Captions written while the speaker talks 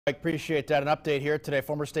I appreciate that. An update here today.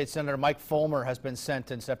 Former state senator Mike Folmer has been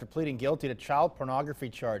sentenced after pleading guilty to child pornography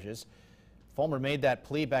charges. Folmer made that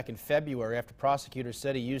plea back in February after prosecutors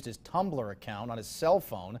said he used his Tumblr account on his cell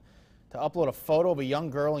phone to upload a photo of a young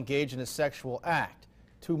girl engaged in a sexual act.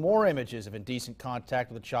 2 more images of indecent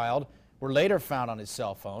contact with a child were later found on his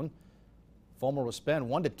cell phone. Folmer will spend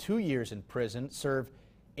 1 to 2 years in prison, serve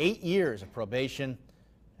 8 years of probation,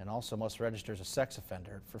 and also must register as a sex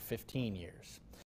offender for 15 years.